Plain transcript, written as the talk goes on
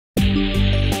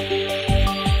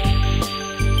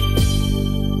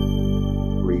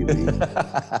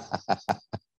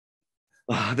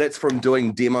That's from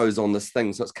doing demos on this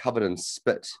thing, so it's covered in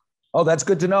spit. Oh, that's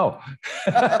good to know.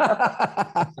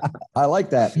 I like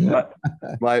that.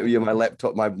 My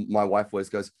laptop, my wife always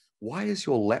goes, why is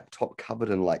your laptop covered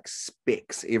in like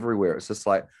specks everywhere? It's just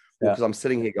like, because I'm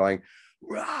sitting here going,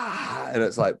 rah, and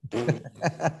it's like,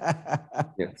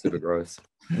 super gross.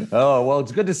 Oh, well,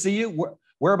 it's good to see you.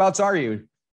 Whereabouts are you?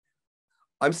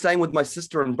 I'm staying with my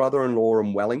sister and brother-in-law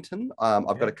in Wellington.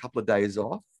 I've got a couple of days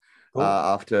off. Cool.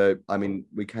 After,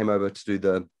 we came over to do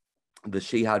the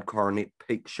Shihad Coronet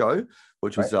Peak show,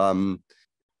 which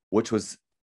was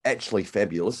actually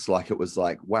fabulous. Like, it was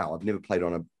like, wow, I've never played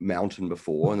on a mountain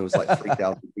before, and there was like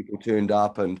 3,000 people turned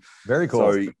up, and very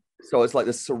cool. So it's like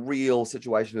this surreal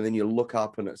situation, and then you look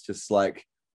up and it's just like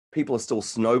people are still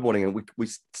snowboarding, and we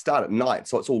start at night,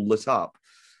 so it's all lit up.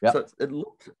 Yep. So it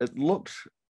looked.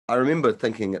 I remember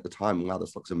thinking at the time, wow,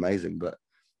 this looks amazing, but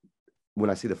when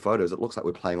I see the photos, it looks like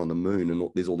we're playing on the moon, and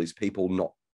there's all these people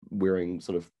not wearing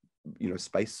sort of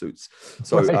space suits.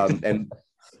 So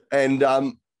and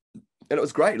it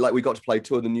was great. Like, we got to play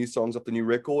 2 of the new songs off the new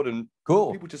record, and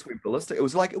cool. People just went ballistic. It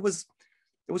was like it was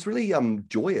really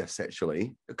joyous,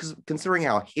 actually, because considering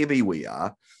how heavy we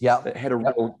are. Yeah, it had there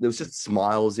was just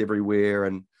smiles everywhere,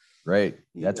 and great.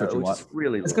 That's what you want.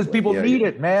 Really, it's because people need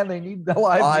it, man. They need the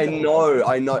live. I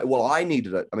know. Well, I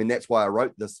needed it. I mean, that's why I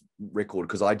wrote this record,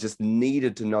 because I just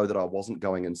needed to know that I wasn't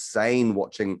going insane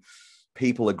watching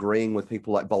people agreeing with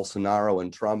people like Bolsonaro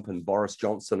and Trump and Boris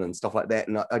Johnson and stuff like that.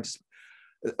 And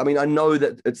I know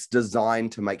that it's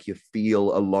designed to make you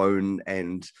feel alone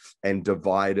and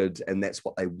divided, and that's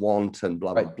what they want, and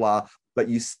blah, blah, blah. But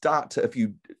you start to, if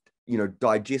you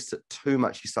digest it too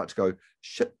much, you start to go,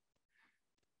 shit,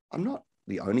 I'm not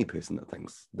the only person that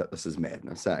thinks that this is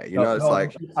madness,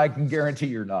 like, I can guarantee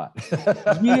you're not.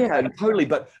 Yeah, totally.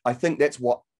 But I think that's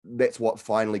what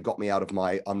finally got me out of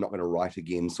my I'm not going to write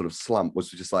again sort of slump, was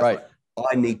just like,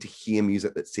 I need to hear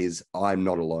music that says I'm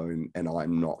not alone and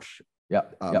I'm not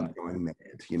going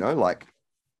mad, like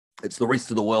it's the rest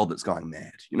of the world that's going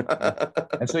mad,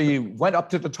 And so you went up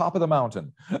to the top of the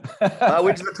mountain. I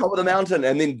went to the top of the mountain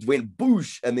and then went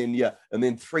boosh, and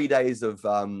then 3 days of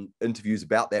interviews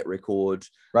about that record,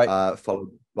 followed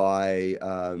by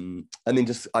and then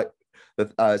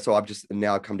so I've just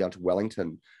now come down to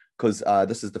Wellington, because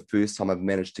this is the first time I've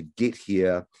managed to get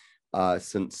here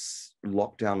since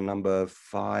lockdown number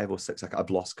 5 or 6. I've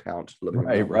lost count.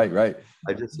 Right.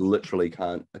 I just literally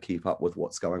can't keep up with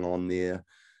what's going on there.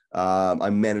 I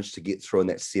managed to get through in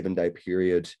that 7-day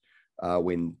period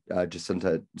when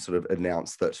Jacinta sort of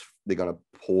announced that they're going to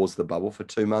pause the bubble for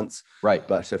 2 months. Right.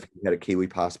 But if you had a Kiwi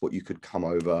passport, you could come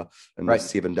over in the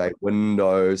 7-day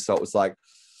window. So it was like,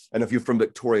 and if you're from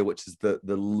Victoria, which is the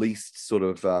least sort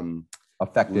of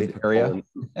affected area.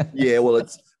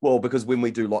 Because when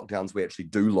we do lockdowns, we actually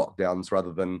do lockdowns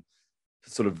rather than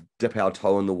sort of dip our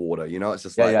toe in the water. It's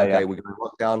just we're going to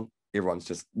lock down. Everyone's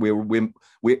just we're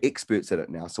experts at it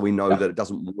now, so we know that it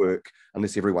doesn't work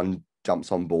unless everyone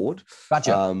jumps on board.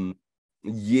 Gotcha.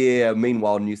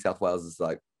 Meanwhile, New South Wales is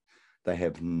like, they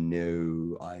have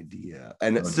no idea,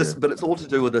 and it's but it's all to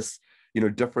do with this,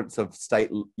 difference of state,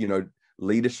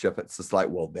 leadership. It's just like,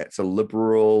 well, that's a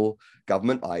Liberal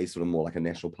government, i.e. sort of more like a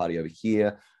National Party over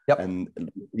here, and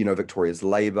Victoria's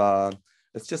Labor.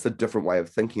 It's just a different way of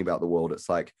thinking about the world. It's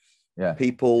like,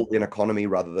 people in economy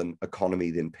rather than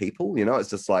economy than people. It's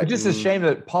just like, it's just a shame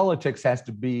that politics has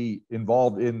to be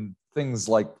involved in things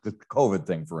like the COVID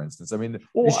thing, for instance. I mean,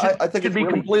 I think it should be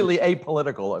really completely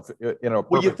apolitical.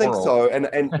 Well, you think world. So,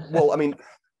 and well, I mean,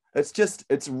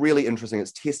 it's really interesting.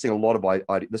 It's testing a lot of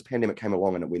ideas. This pandemic came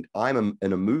along and it went, I'm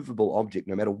an immovable object,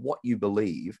 no matter what you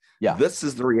believe. Yeah, this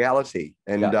is the reality,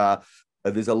 and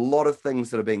there's a lot of things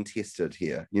that are being tested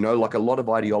here. Like a lot of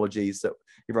ideologies that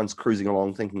everyone's cruising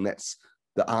along thinking that's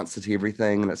the answer to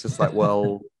everything, and it's just like,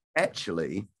 well,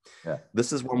 actually,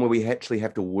 this is one where we actually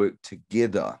have to work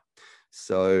together.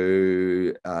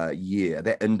 So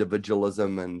that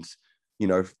individualism and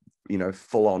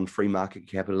full on free market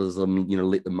capitalism,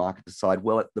 let the market decide.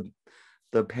 Well,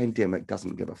 the pandemic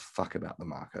doesn't give a fuck about the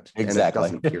market. Exactly.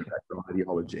 And it doesn't care about the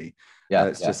ideology.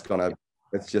 It's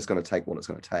just gonna take what it's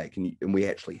gonna take, and we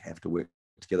actually have to work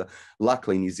together.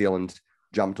 Luckily, New Zealand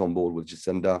jumped on board with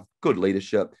Jacinda. Good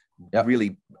leadership.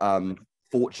 Really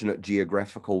fortunate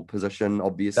geographical position,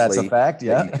 obviously. That's a fact.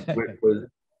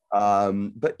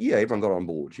 But everyone got on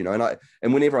board,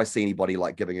 and whenever I see anybody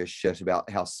like giving a shit about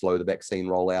how slow the vaccine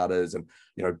rollout is and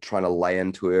trying to lay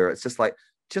into her, it's just like,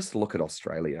 just look at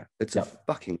Australia. It's a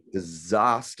fucking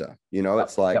disaster.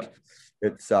 It's like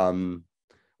it's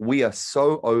we are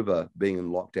so over being in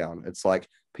lockdown. It's like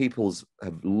people's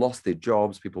have lost their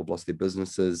jobs, people have lost their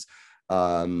businesses.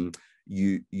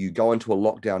 You go into a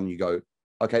lockdown and you go,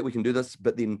 okay, we can do this,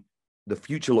 but then the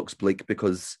future looks bleak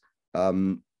because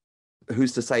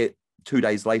who's to say it 2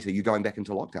 days later you're going back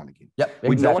into lockdown again? Yep,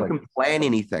 exactly. No one can plan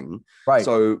anything. Right.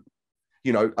 So,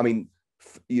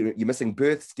 you're missing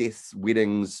births, deaths,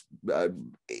 weddings,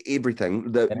 everything.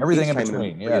 And everything in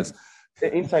between, yes. The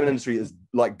entertainment industry is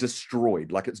like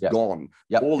destroyed, like it's gone.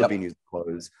 Yep. All the venues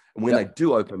close. And when they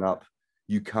do open up,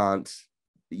 you can't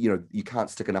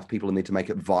stick enough people in there to make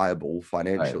it viable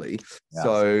financially. Right. Yes.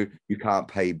 So you can't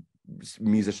pay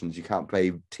musicians, you can't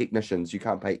pay technicians, you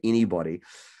can't pay anybody.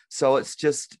 So it's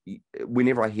just,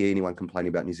 whenever I hear anyone complaining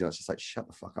about New Zealand, it's just like, shut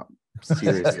the fuck up.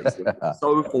 Seriously.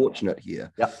 So fortunate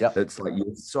here. Yep. It's like,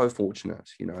 you're so fortunate,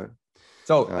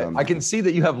 So I can see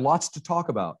that you have lots to talk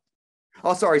about.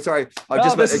 Oh, sorry.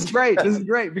 This is great. This is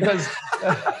great because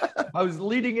I was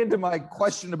leading into my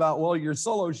question about, well, your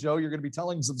solo show, you're going to be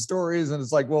telling some stories. And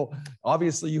it's like, well,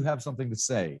 obviously you have something to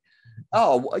say.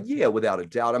 Oh, yeah, without a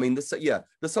doubt. I mean, the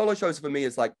solo shows for me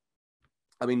is like,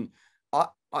 I mean,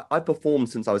 I performed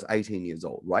since I was 18 years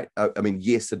old, right? I mean,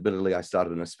 yes, admittedly, I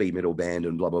started in a speed metal band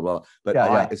and blah, blah, blah. But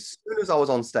as soon as I was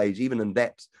on stage, even in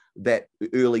that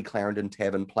early Clarendon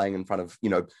Tavern playing in front of,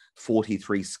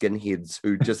 43 skinheads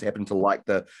who just happened to like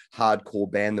the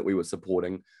hardcore band that we were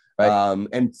supporting, right.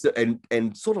 And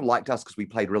sort of liked us because we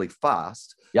played really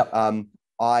fast. Yep.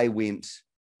 I went,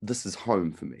 this is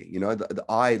home for me.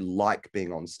 I like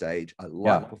being on stage. I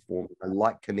like performing. I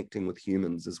like connecting with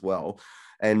humans as well.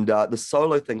 And the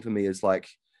solo thing for me is like,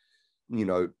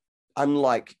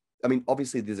 unlike, I mean,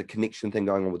 obviously there's a connection thing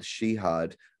going on with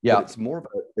Shihad. Yeah. But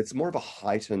it's more of a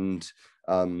heightened,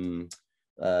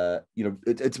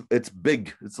 it's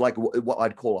big. It's like what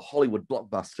I'd call a Hollywood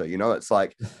blockbuster. It's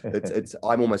like,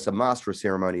 I'm almost a master of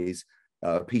ceremonies,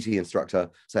 PT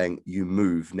instructor saying, you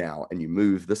move now and you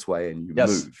move this way and you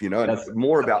move, and it's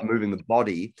more about moving the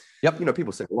body. Yep.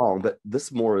 People sing along, but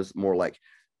this is more like,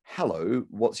 hello,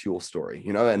 what's your story?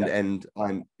 And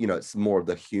I'm, it's more of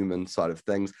the human side of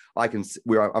things. I'm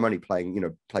only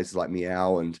playing, places like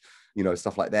Meow and,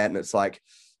 stuff like that. And it's like,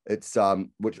 it's,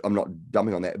 which I'm not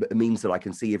dumping on that, but it means that I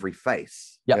can see every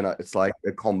face. Yeah. It's like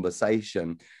a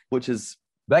conversation, which is,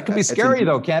 that can be scary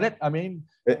though, can't it? I mean,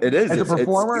 it is. As a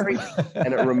performer.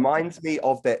 And it reminds me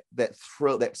of that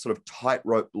thrill, that sort of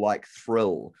tightrope like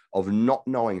thrill of not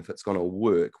knowing if it's going to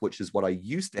work, which is what I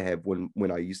used to have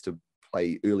when I used to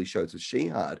play early shows with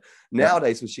Shihad.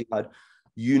 Nowadays with Shihad,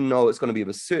 it's going to be of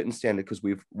a certain standard because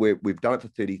we've done it for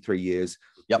 33 years.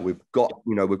 Yep. We've got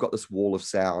this wall of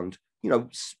sound.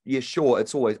 Sure,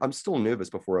 it's always, I'm still nervous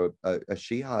before a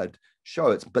Shihad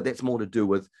show. But that's more to do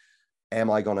with, am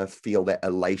I going to feel that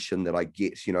elation that I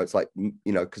get? It's like,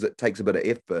 because it takes a bit of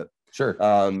effort. Sure.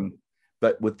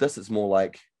 But with this, it's more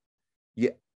like,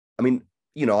 I mean,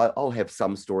 I'll have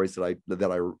some stories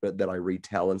that I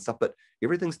retell and stuff, but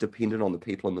everything's dependent on the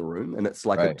people in the room, and it's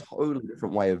like a totally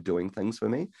different way of doing things for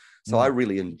me. So I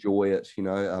really enjoy it.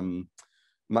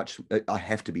 I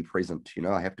have to be present.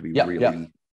 I have to be really. Yeah.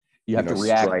 You have to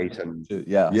react straight and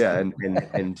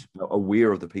and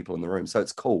aware of the people in the room. So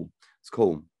it's cool. It's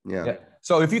cool. Yeah.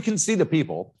 So if you can see the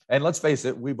people, and let's face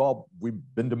it, we've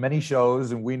been to many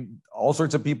shows, and all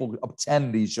sorts of people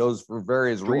attend these shows for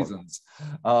various reasons.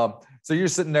 So you're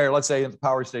sitting there, let's say at the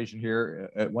power station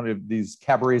here at one of these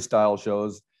cabaret style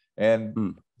shows,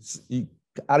 and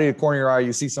out of the corner of your eye,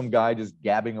 you see some guy just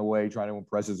gabbing away, trying to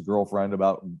impress his girlfriend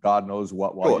about God knows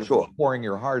what, while you're pouring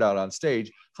your heart out on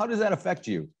stage. How does that affect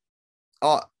you?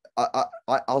 I'll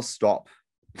stop.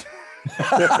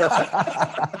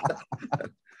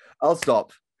 I'll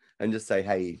stop and just say,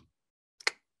 hey,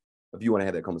 if you want to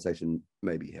have that conversation,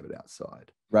 maybe have it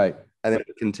outside. Right. And then if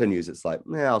it continues, it's like,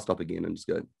 I'll stop again and just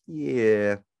go,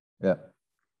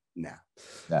 nah.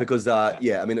 Because, I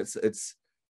mean, it's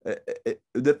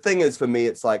the thing is, for me,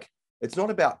 it's like, it's not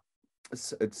about,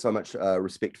 it's so much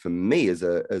respect for me as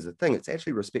a thing. It's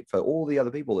actually respect for all the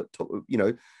other people that took,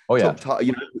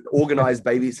 organized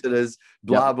babysitters,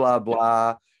 blah, blah,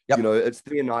 blah. Yep. It's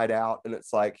their night out, and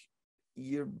it's like,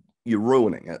 you're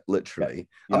ruining it, literally.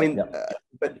 I mean,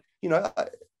 but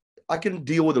I can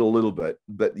deal with it a little bit,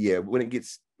 but when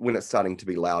it's starting to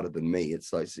be louder than me,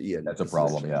 it's like, that's a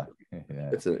problem.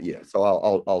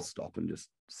 So I'll stop and just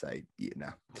say,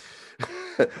 nah.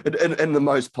 in the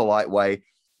most polite way.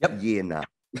 Yep. Nah.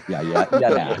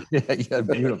 Nah.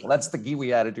 Beautiful. That's the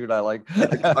Kiwi attitude I like.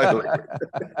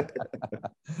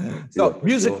 So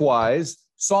music-wise,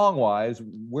 song-wise,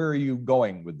 where are you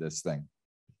going with this thing?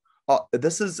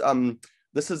 This is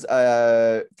this is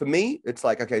for me, it's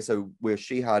like, okay, so where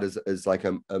Shihad is like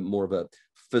a more of a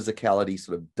physicality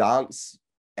sort of dance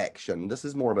action, this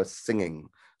is more of a singing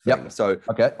thing. Yep. So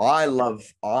okay. I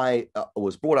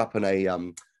was brought up in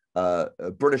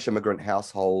a British immigrant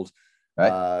household.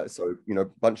 Right. So, you know,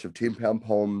 a bunch of 10-pound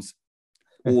poms.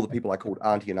 All the people I called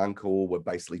auntie and uncle were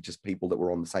basically just people that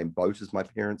were on the same boat as my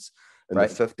parents in the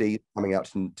 50s, coming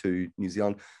out to New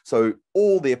Zealand. So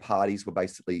all their parties were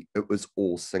basically, it was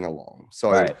all sing along.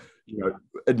 So, you know,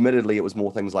 admittedly, it was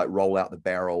more things like roll out the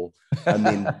barrel, and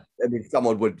then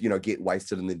someone would, you know, get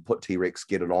wasted and then put T-Rex,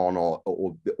 get it on,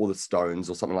 or the Stones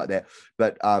or something like that.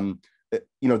 But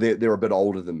you know, they're a bit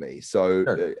older than me, so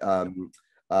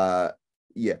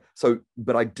yeah. So,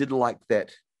 but I did like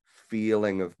that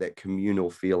feeling of that communal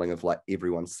feeling of like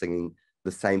everyone singing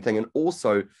the same thing, and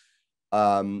also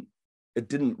it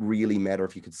didn't really matter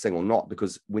if you could sing or not,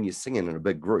 because when you're singing in a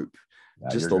big group,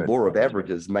 just the law of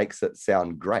averages makes it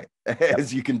sound great.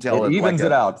 As you can tell, it evens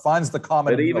it out, finds the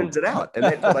common. It evens it out, and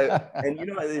that's what and you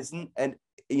know, and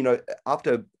you know,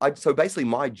 so basically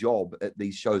my job at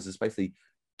these shows is basically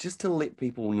just to let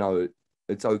people know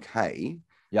it's okay,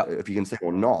 if you can sing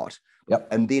or not,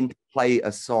 and then play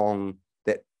a song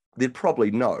that they'd probably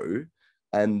know,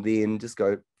 and then just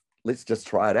go, let's just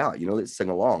try it out, you know, let's sing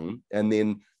along. And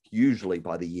then usually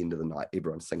by the end of the night,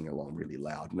 everyone's singing along really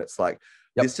loud, and it's like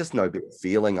there's just no better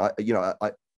feeling.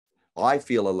 I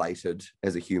feel elated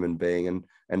as a human being,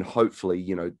 and hopefully,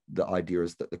 you know, the idea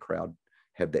is that the crowd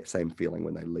have that same feeling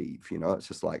when they leave. You know, it's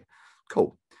just like,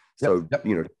 cool. So,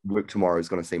 you know, work tomorrow is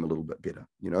going to seem a little bit better,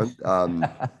 you know.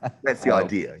 That's the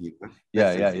idea. You know?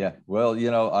 Yeah. Well, you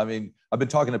know, I mean, I've been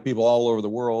talking to people all over the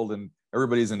world, and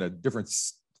everybody's in a different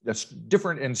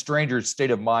and stranger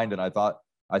state of mind. And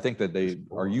I think that they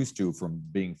are used to from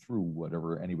being through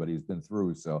whatever anybody's been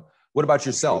through. So what about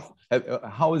yourself?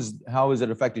 How has it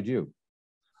affected you?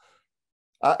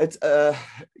 It's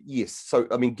yes. So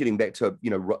I mean, getting back to,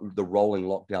 you know, the rolling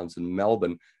lockdowns in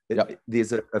Melbourne,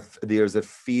 there's a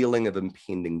feeling of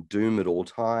impending doom at all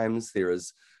times. There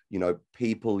is, you know,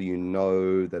 people, you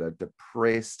know, that are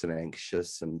depressed and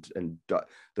anxious, and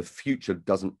the future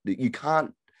doesn't. You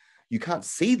can't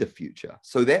see the future.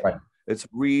 So that it's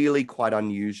really quite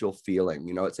unusual feeling.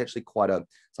 You know, it's actually it's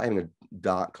like having a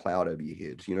dark cloud over your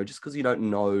head. You know, just because you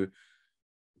don't know.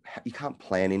 You can't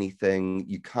plan anything.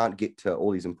 You can't get to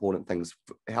all these important things.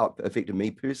 How it affected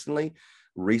me personally,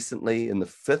 recently in the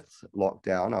 5th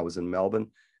lockdown, I was in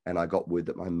Melbourne, and I got word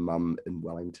that my mum in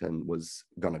Wellington was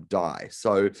going to die.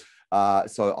 So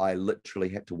I literally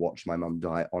had to watch my mum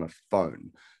die on a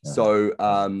phone. So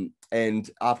and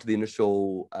after the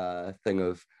initial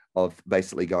thing of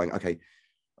basically going, okay,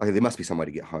 there must be some way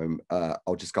to get home.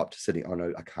 I'll just go up to Sydney. Oh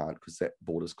no, I can't, because that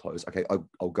border's closed. Okay,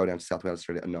 I'll go down to South Wales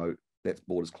Australia. No, that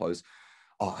border's closed.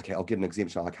 Oh, okay, I'll get an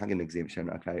exemption. Oh, I can't get an exemption.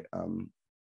 Okay,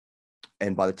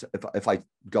 and by the if I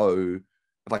do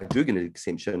get an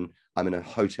exemption, I'm in a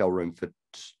hotel room for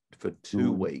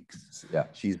 2 weeks. Yeah,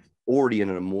 she's already in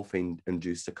a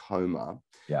morphine-induced coma.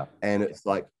 Yeah, and it's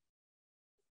like,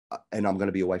 and I'm going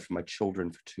to be away from my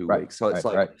children for 2 weeks. So it's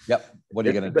like, what are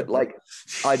you going to do? But like,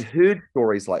 I'd heard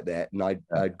stories like that, and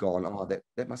I'd gone, oh,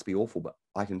 that must be awful. But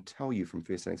I can tell you from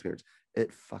first-hand experience,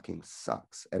 it fucking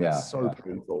sucks. And it's so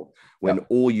painful when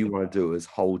all you want to do is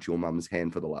hold your mum's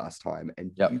hand for the last time,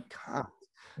 and you can't.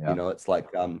 You know, it's like,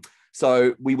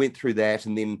 so we went through that,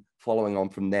 and then following on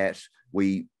from that,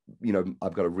 you know,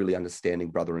 I've got a really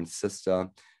understanding brother and sister.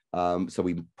 So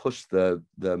we pushed the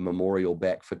memorial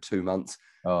back for 2 months.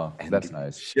 Oh, that's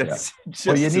nice.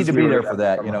 Well, you need to be there for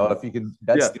that, you know, if you can.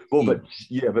 That's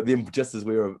but then just as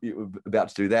we were about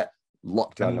to do that,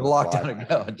 lockdown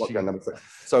number 6.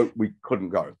 So we couldn't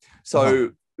go.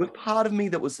 So there was part of me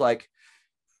that was like,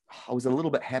 I was a little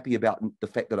bit happy about the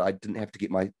fact that I didn't have to get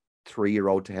my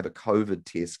 3-year-old to have a COVID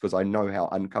test, because I know how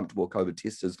uncomfortable a COVID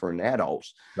test is for an adult.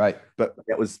 Right. But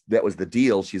that was the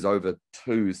deal. She's over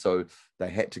 2, so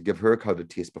they had to give her a COVID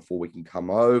test before we can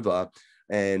come over.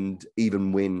 And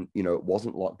even when, you know, it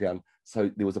wasn't locked down, so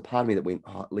there was a part of me that went,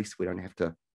 oh, at least we don't have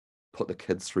to put the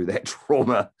kids through that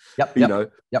trauma. You know.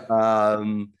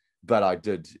 But I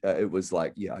did. It was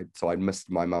like, so I missed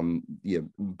my mum,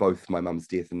 both my mum's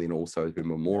death and then also her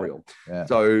memorial.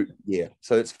 So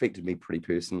it's affected me pretty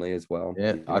personally as well.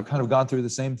 I've kind of gone through the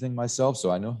same thing myself, so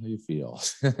I know how you feel.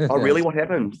 Oh, really? What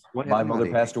happened? My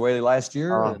mother passed away last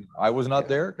year, and I was not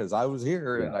there because I was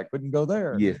here and I couldn't go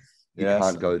there. Yes, you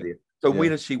can't go there. So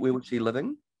where was she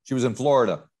living? She was in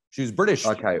Florida. She was British,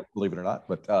 believe it or not.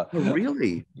 But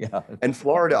really, And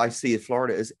Florida, I see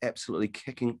Florida is absolutely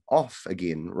kicking off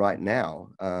again right now.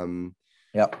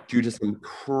 Due to some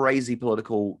crazy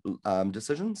political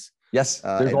decisions. Yes,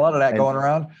 there's a lot of that going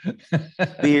around.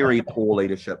 Very poor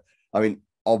leadership. I mean,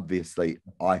 obviously,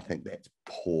 I think that's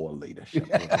poor leadership.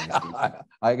 That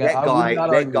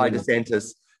guy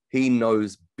DeSantis, he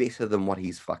knows better than what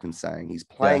he's fucking saying. He's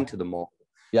playing to the mob.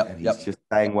 And he's just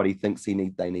saying what he thinks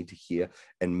they need to hear.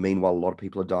 And meanwhile, a lot of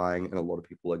people are dying, and a lot of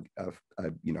people are,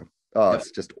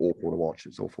 it's just awful to watch.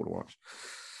 It's awful to watch.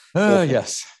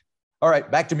 Yes. All right,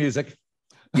 back to music.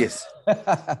 Yes.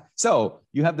 So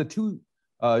you have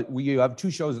you have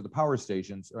 2 shows at the Power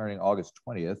Station starting August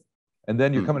 20th, and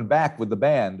then you're coming back with the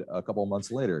band a couple of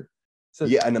months later. So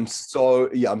and I'm so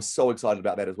excited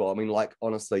about that as well. I mean, like,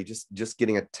 honestly, just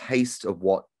getting a taste of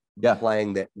what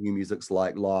playing that new music's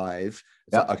like live.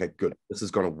 It's like, okay, good. This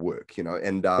is going to work,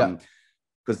 and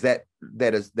because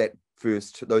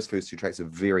those first 2 tracks are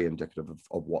very indicative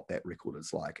of what that record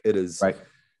is like. It is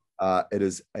it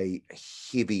is a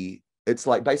heavy. It's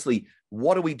like basically,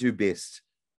 what do we do best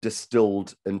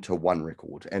distilled into one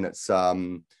record, and it's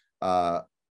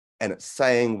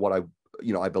saying what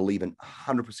I believe in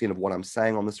 100% of what I'm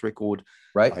saying on this record.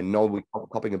 Right. I know we're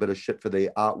copying a bit of shit for the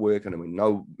artwork, and we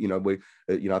know,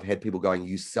 I've had people going,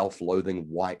 "You self-loathing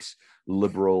white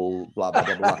liberal, blah blah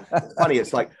blah blah." It's funny.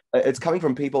 It's like it's coming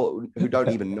from people who don't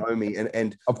even know me,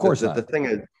 and of course the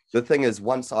thing is,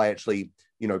 once I actually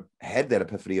had that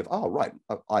epiphany of, oh right,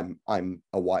 I'm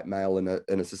a white male in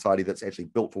a society that's actually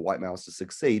built for white males to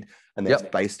succeed, and that's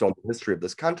based on the history of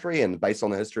this country and based on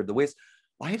the history of the West.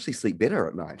 I actually sleep better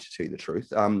at night, to tell you the truth.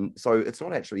 So it's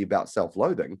not actually about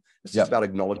self-loathing. It's just about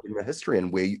acknowledging the history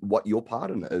and what your part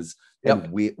in it is, and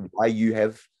why you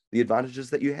have the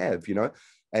advantages that you have,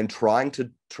 and trying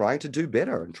to do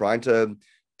better and trying to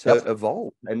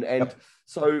evolve. And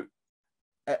so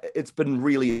it's been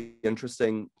really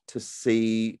interesting to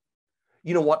see.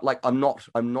 You know what? Like, I'm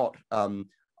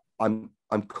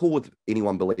cool with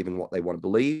anyone believing what they want to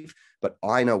believe, but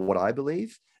I know what I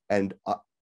believe, and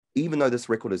even though this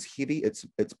record is heavy, it's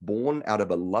born out of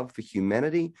a love for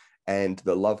humanity and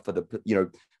the love for the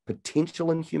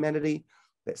potential in humanity.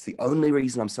 That's the only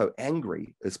reason I'm so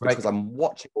angry, is because I'm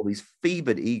watching all these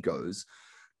fevered egos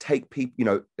take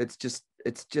people. It's just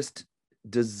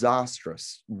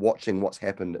disastrous watching what's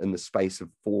happened in the space of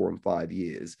 4 and 5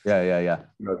 years.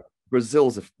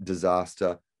 Brazil's a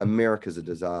disaster. America's a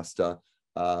disaster.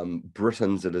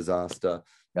 Britain's a disaster,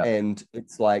 and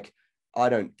it's like, I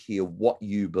don't care what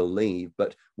you believe,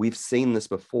 but we've seen this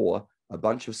before. A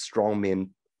bunch of strong men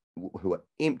who are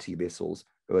empty vessels,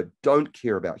 who don't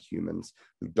care about humans,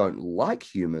 who don't like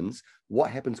humans.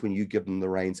 What happens when you give them the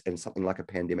reins and something like a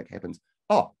pandemic happens?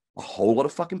 Oh, a whole lot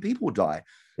of fucking people die.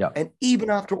 And even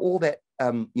after all that,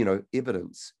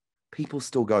 evidence, people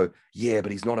still go, yeah,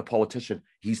 but he's not a politician.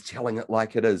 He's telling it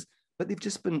like it is. But they've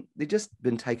just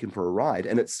been taken for a ride.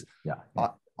 And it's,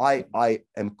 I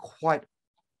am quite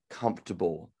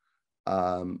comfortable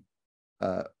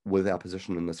with our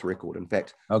position in this record. In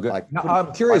fact, now,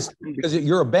 I'm curious, because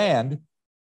you're a band,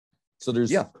 so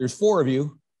there's 4 of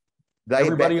you.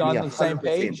 Everybody on the same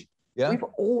page. We've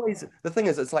always, the thing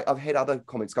is, it's like I've had other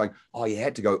comments going, "Oh, you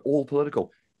had to go all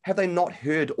political." Have they not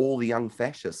heard all the young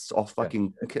fascists off Love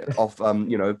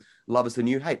Is the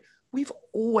New Hate? We've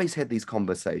always had these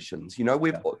conversations.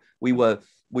 We were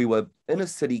inner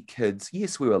city kids.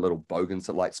 Yes, we were little bogans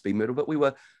that liked speed metal, but we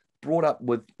were brought up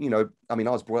with, I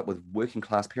was brought up with working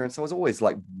class parents. So I was always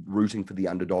like rooting for the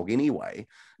underdog anyway.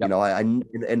 And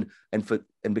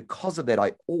because of that,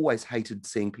 I always hated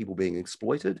seeing people being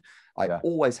exploited. I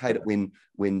always hated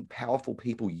when powerful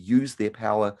people use their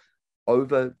power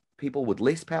over people with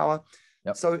less power.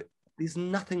 So there's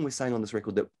nothing we're saying on this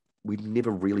record that we've never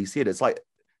really said. It's like,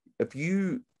 if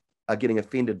you are getting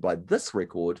offended by this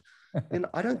record, then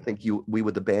I don't think we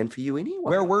were the band for you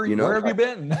anyway. Where were you? Where have you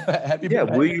been?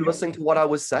 Were you listening to what I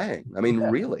was saying? I mean,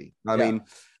 really? I mean,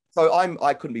 so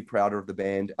I couldn't be prouder of the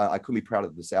band. I couldn't be prouder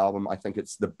of this album. I think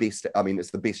it's the best. I mean,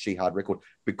 it's the best Shihad record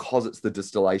because it's the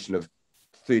distillation of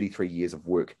 33 years of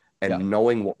work and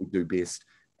knowing what we do best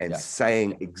and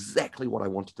saying exactly what I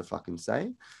wanted to fucking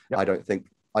say. I think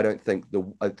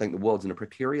the world's in a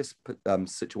precarious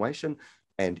situation,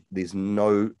 and there's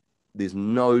no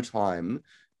time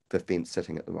for fence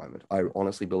sitting at the moment. I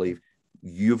honestly believe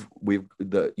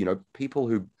people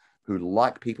who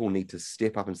like people need to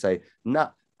step up and say, nah,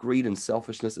 greed and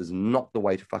selfishness is not the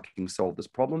way to fucking solve this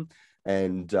problem.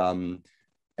 And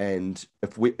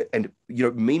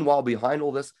meanwhile, behind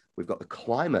all this, we've got the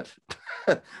climate,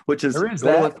 which is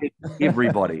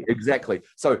everybody. Exactly.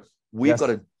 So we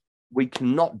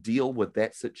cannot deal with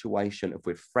that situation if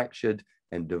we're fractured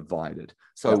and divided.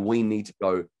 So we need to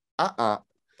go,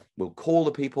 we'll call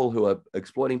the people who are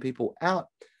exploiting people out.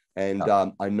 And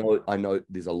I know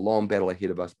there's a long battle ahead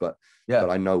of us, but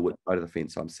I know which side of the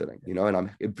fence I'm sitting, you know, and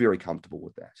I'm very comfortable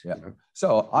with that. Yeah. You know?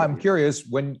 So I'm curious,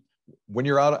 when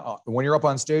you're up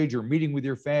on stage or meeting with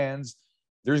your fans,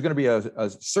 there's going to be a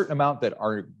certain amount that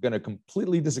are going to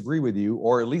completely disagree with you,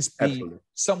 or at least be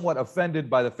somewhat offended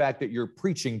by the fact that you're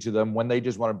preaching to them when they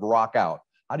just want to rock out.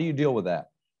 How do you deal with that?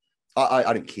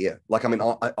 I don't care. Like, I mean,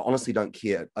 I honestly don't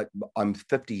care. I'm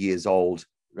 50 years old.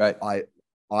 Right.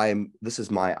 This is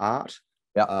my art.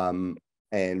 Yeah.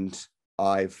 And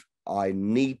I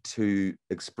need to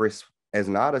express, as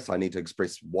an artist, I need to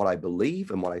express what I believe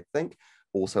and what I think.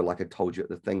 Also, like I told you,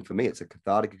 the thing for me, it's a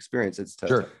cathartic experience.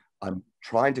 I'm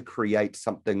trying to create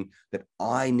something that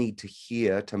I need to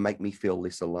hear to make me feel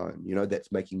less alone, you know,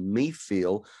 that's making me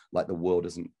feel like the world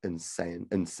isn't insane,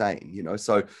 you know?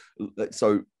 So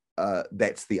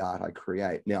that's the art I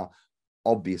create. Now,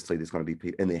 obviously there's going to be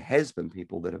people, and there has been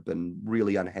people that have been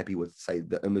really unhappy with, say,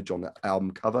 the image on the album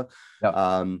cover. Yep.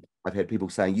 I've had people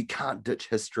saying, you can't ditch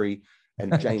history,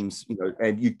 and James, you know,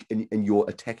 and you're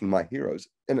attacking my heroes.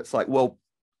 And it's like, well,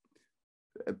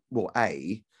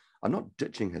 I'm not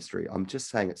ditching history. I'm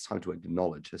just saying it's time to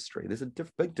acknowledge history. There's a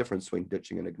big difference between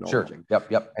ditching and acknowledging. Sure.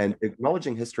 Yep. And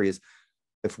acknowledging history is,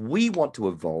 if we want to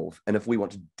evolve and if we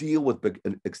want to deal with big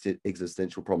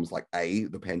existential problems like A,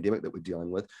 the pandemic that we're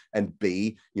dealing with, and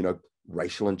B, you know,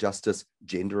 racial injustice,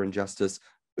 gender injustice,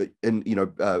 and, you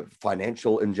know,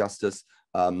 financial injustice,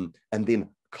 and then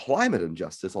climate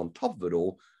injustice on top of it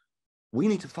all, we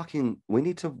need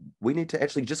to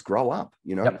actually just grow up,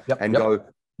 you know, and go,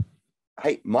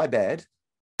 hey, my bad,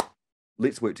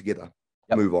 let's work together.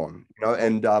 Move on, you know.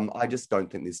 And I just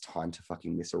don't think there's time to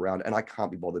fucking mess around, and I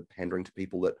can't be bothered pandering to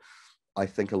people that I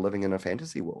think are living in a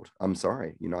fantasy world. I'm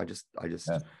sorry, you know. I just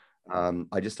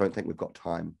don't think we've got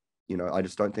time, you know. I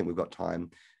just don't think we've got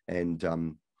time, and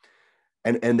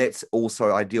that's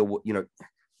also ideal, you know.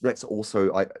 That's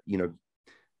also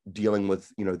dealing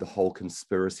with, you know, the whole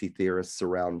conspiracy theorists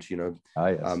around, you know,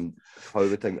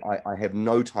 COVID thing. I have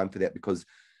no time for that, because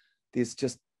there's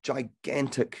just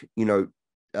gigantic, you know,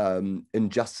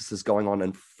 injustices going on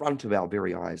in front of our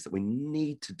very eyes that we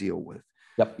need to deal with.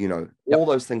 You know, all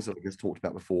those things that I just talked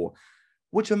about before,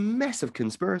 which are massive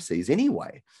conspiracies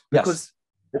anyway, because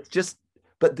it's just,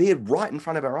 but they're right in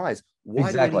front of our eyes.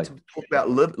 Why do we need to talk about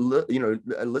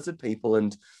lizard people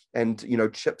and you know,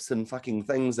 chips and fucking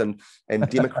things, and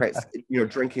Democrats you know,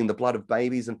 drinking the blood of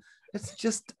babies? And it's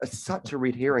just such a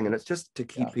red herring, and it's just to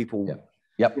keep people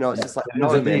you know, it's just like,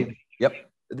 no, man.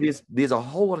 There's a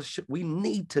whole lot of shit we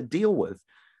need to deal with,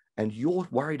 and you're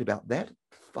worried about that?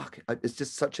 Fuck, it's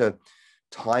just such a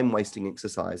time-wasting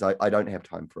exercise. I don't have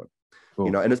time for it. Cool.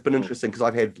 You know, and it's been interesting, because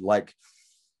I've had like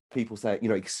people say, you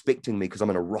know, expecting me, because I'm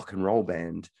in a rock and roll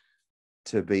band,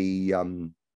 to be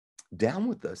down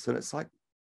with this. And it's like,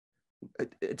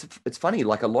 it's funny,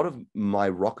 like a lot of my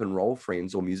rock and roll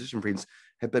friends or musician friends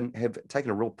have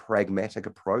taken a real pragmatic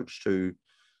approach to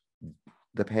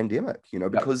the pandemic, you know,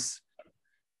 because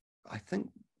I think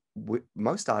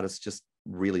most artists just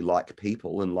really like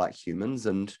people and like humans,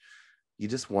 and you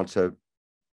just want the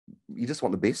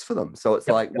best for them. So it's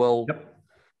like, well,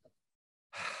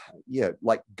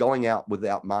 like going out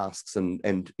without masks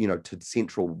and you know, to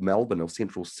central Melbourne or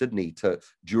central Sydney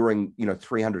during, you know,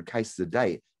 300 cases a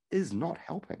day is not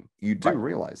helping. You do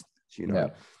realize, you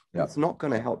know, it's not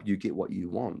going to help you get what you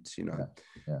want, you know.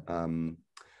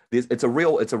 It's a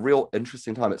real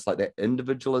interesting time. It's like that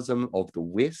individualism of the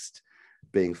West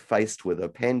being faced with a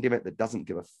pandemic that doesn't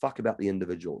give a fuck about the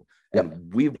individual,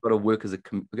 and we've got to work as a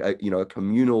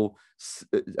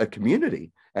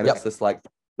community. And it's just like,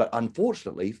 but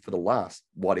unfortunately, for the last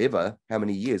how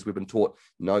many years, we've been taught,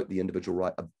 no, the individual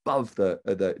right above the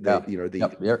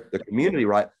community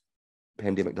right.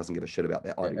 Pandemic doesn't give a shit about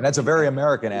that. And that's a very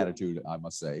American attitude, I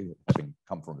must say, having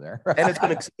come from there. And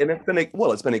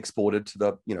it's been exported to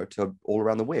the, you know, to all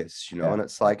around the West, you know. And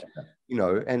it's like, you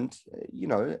know, and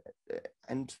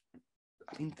I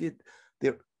mean,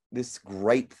 there's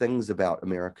great things about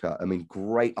America. I mean,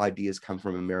 great ideas come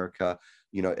from America,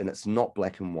 you know, and it's not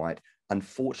black and white.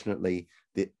 Unfortunately,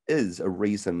 there is a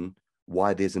reason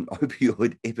why there's an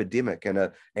opioid epidemic and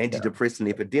an antidepressant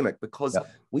epidemic, because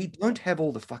we don't have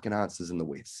all the fucking answers in the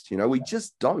West, you know. We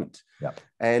just don't.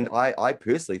 And I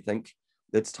personally think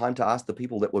it's time to ask the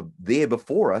people that were there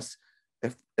before us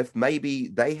if maybe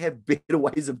they have better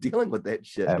ways of dealing with that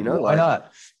shit, you know. Why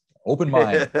not? Open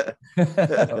mind.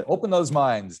 Open those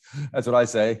minds. That's what I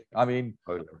say. I mean,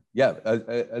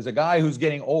 as a guy who's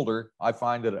getting older, I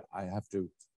find that I have to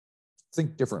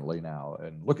think differently now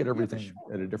and look at everything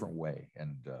in a different way.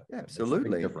 And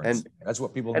absolutely. And that's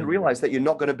what people realize that you're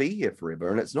not going to be here forever,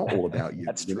 and it's not all about you.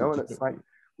 That's you true. know. And it's like,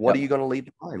 What are you going to leave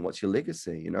behind? What's your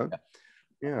legacy?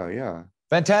 Yeah.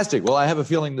 Fantastic. Well, I have a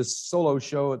feeling this solo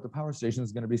show at the power station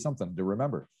is going to be something to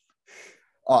remember.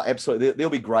 Oh, absolutely. They'll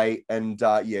be great. And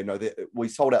we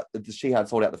sold out, the Shihad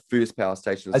sold out the first power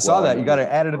station. I saw that. You got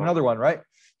to add another one, right?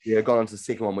 Yeah, got on to the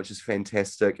second one, which is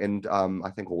fantastic. And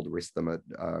I think all the rest of them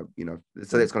are,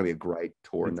 so that's going to be a great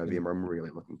tour in November. I'm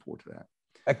really looking forward to that.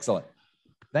 Excellent.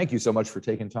 Thank you so much for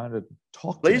taking time to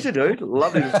talk. Pleasure, dude.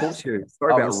 Lovely to talk to you.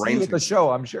 Sorry about ranting. The show,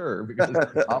 I'm sure, because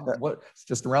it's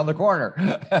just around the corner.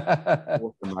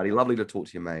 Awesome, Marty. Lovely to talk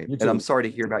to you, mate. And I'm sorry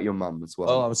to hear about your mum as well.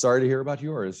 Oh, I'm sorry to hear about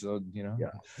yours. So,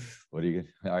 What do you?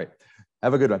 All right.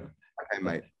 Have a good one. Okay,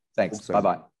 mate. Thanks.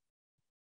 Bye-bye.